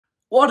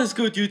What is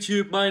good,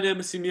 YouTube? My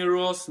name is Emir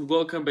Ross and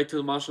welcome back to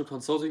the Martial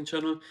Consulting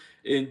channel.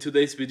 In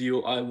today's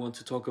video I want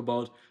to talk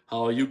about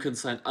how you can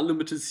sign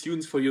unlimited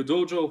students for your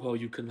dojo, how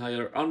you can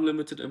hire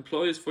unlimited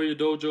employees for your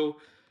dojo,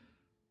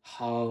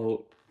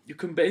 how you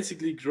can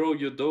basically grow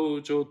your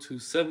dojo to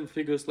 7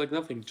 figures like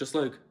nothing, just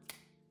like,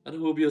 and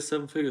it will be a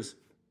 7 figures.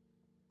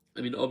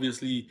 I mean,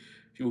 obviously,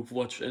 if you've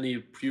watched any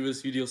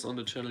previous videos on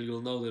the channel,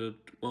 you'll know that it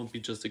won't be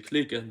just a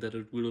click and that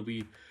it will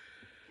be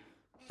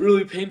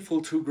really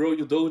painful to grow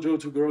your dojo,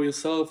 to grow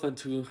yourself, and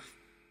to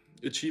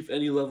achieve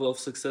any level of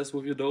success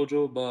with your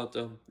dojo. But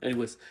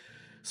anyways,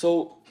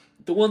 so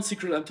the one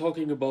secret I'm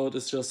talking about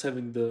is just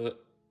having the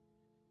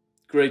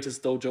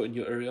greatest dojo in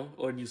your area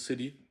or in your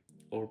city,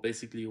 or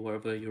basically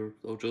wherever your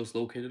dojo is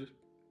located.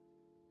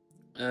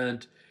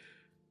 And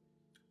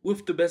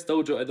with the best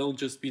dojo, I don't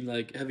just mean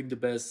like having the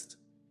best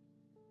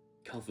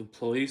kind of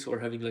employees or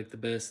having like the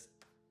best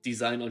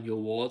design on your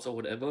walls or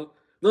whatever.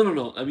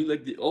 No. I mean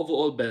like the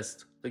overall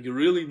best. Like you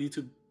really need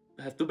to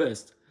have the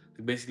best.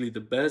 Like basically the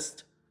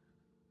best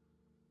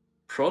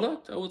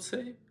product, I would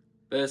say.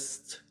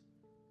 Best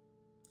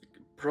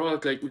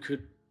product, like we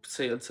could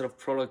say instead of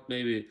product,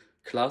 maybe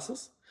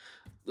classes.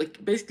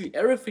 Like basically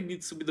everything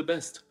needs to be the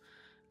best.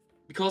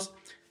 Because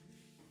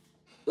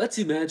let's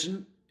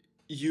imagine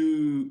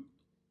you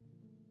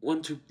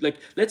want to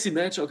let's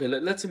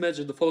imagine let's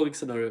imagine the following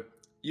scenario.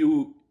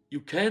 You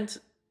can't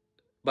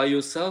by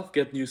yourself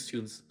get new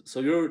students. So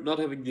you're not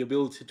having the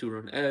ability to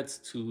run ads,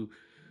 to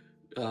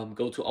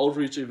go to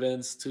outreach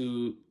events,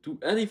 to do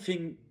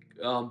anything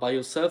by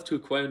yourself to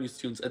acquire new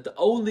students. And the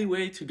only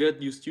way to get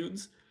new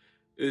students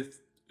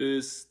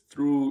is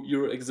through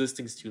your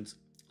existing students.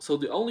 So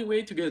the only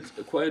way to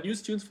acquire new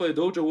students for your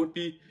dojo would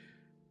be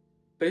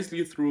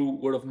basically through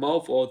word of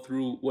mouth or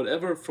through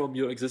whatever from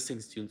your existing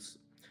students.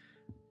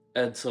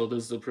 And so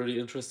this is a pretty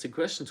interesting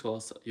question to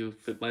ask. You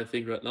fit my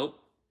thing right now.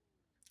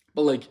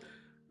 But like,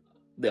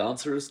 the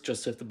answer is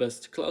just have the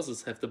best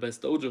classes, have the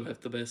best dojo, have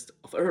the best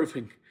of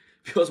everything.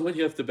 Because when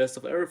you have the best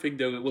of everything,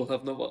 there will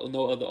have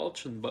no other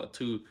option but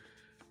to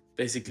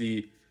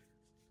basically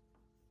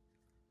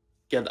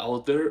get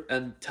out there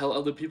and tell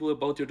other people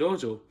about your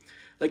dojo.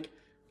 Like,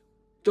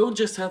 don't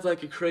just have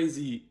like a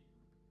crazy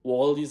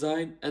wall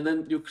design and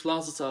then your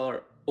classes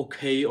are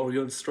okay or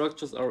your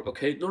instructors are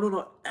okay.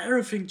 No.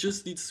 Everything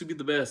just needs to be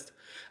the best.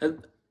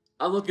 And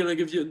I'm not gonna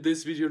give you in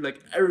this video like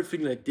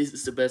everything like this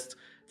is the best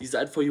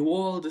design for your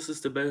wall, this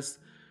is the best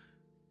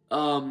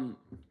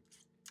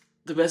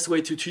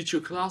way to teach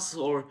your classes,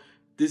 or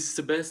this is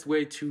the best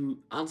way to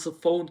answer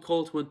phone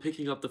calls when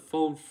picking up the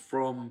phone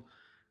from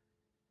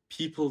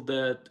people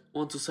that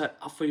want to sign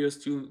up for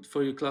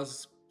your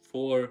classes,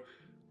 for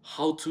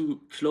how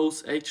to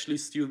close actually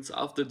students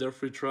after their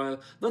free trial.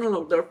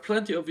 No. There are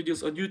plenty of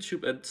videos on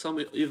YouTube and some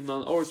even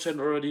on our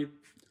channel already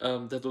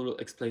that will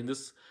explain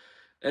this.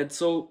 And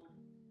so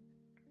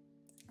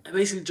I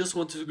basically just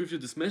wanted to give you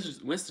this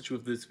message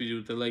with this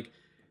video that like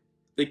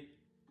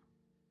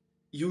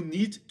you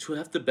need to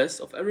have the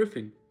best of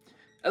everything.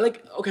 And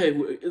like, okay,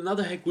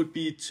 another hack would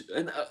be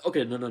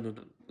okay, no.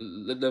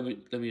 Let me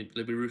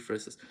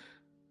rephrase this.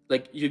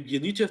 Like you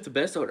need to have the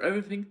best of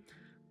everything,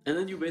 and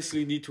then you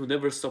basically need to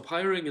never stop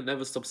hiring and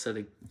never stop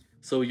selling.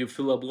 So you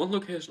fill up one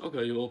location,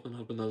 okay, you open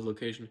up another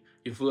location.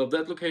 You fill up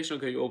that location,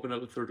 okay, you open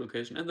up a third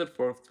location, and then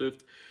fourth,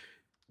 fifth.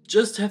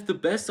 Just have the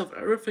best of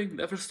everything,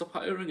 never stop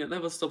hiring and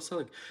never stop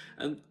selling.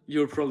 And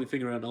you're probably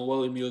thinking right now,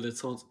 well, Emil, that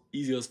sounds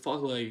easy as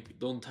fuck, like,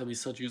 don't tell me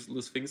such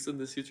useless things in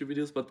these YouTube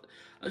videos, but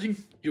I think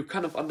you're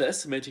kind of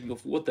underestimating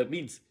of what that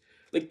means.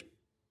 Like,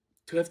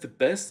 to have the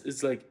best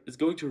is like, it's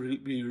going to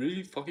be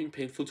really fucking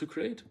painful to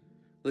create.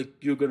 Like,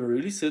 you're gonna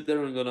really sit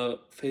there and gonna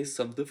face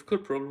some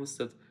difficult problems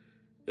that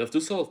you have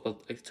to solve,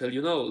 but I tell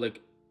you now, like,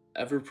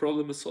 every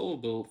problem is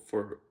solvable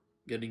for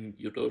getting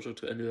your dojo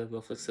to any level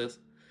of success.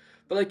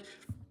 But like,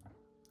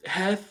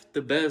 have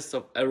the best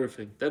of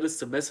everything. That is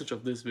the message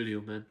of this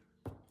video, man.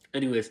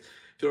 Anyways, if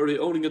you're already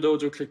owning a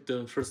dojo, click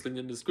the first link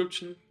in the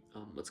description.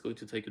 That's going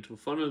to take you to a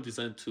funnel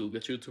designed to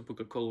get you to book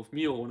a call with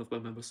me or one of my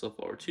members of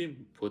our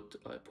team.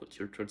 I put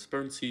your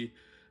transparency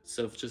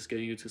instead of just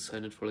getting you to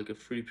sign it for like a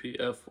free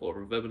PDF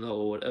or a webinar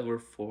or whatever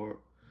for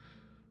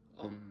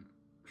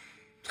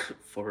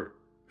for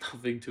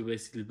nothing, to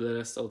basically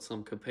blast out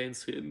some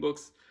campaigns to your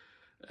inbox.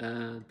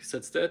 And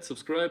besides that,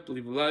 subscribe,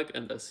 leave a like,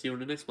 and I'll see you in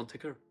the next one.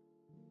 Take care.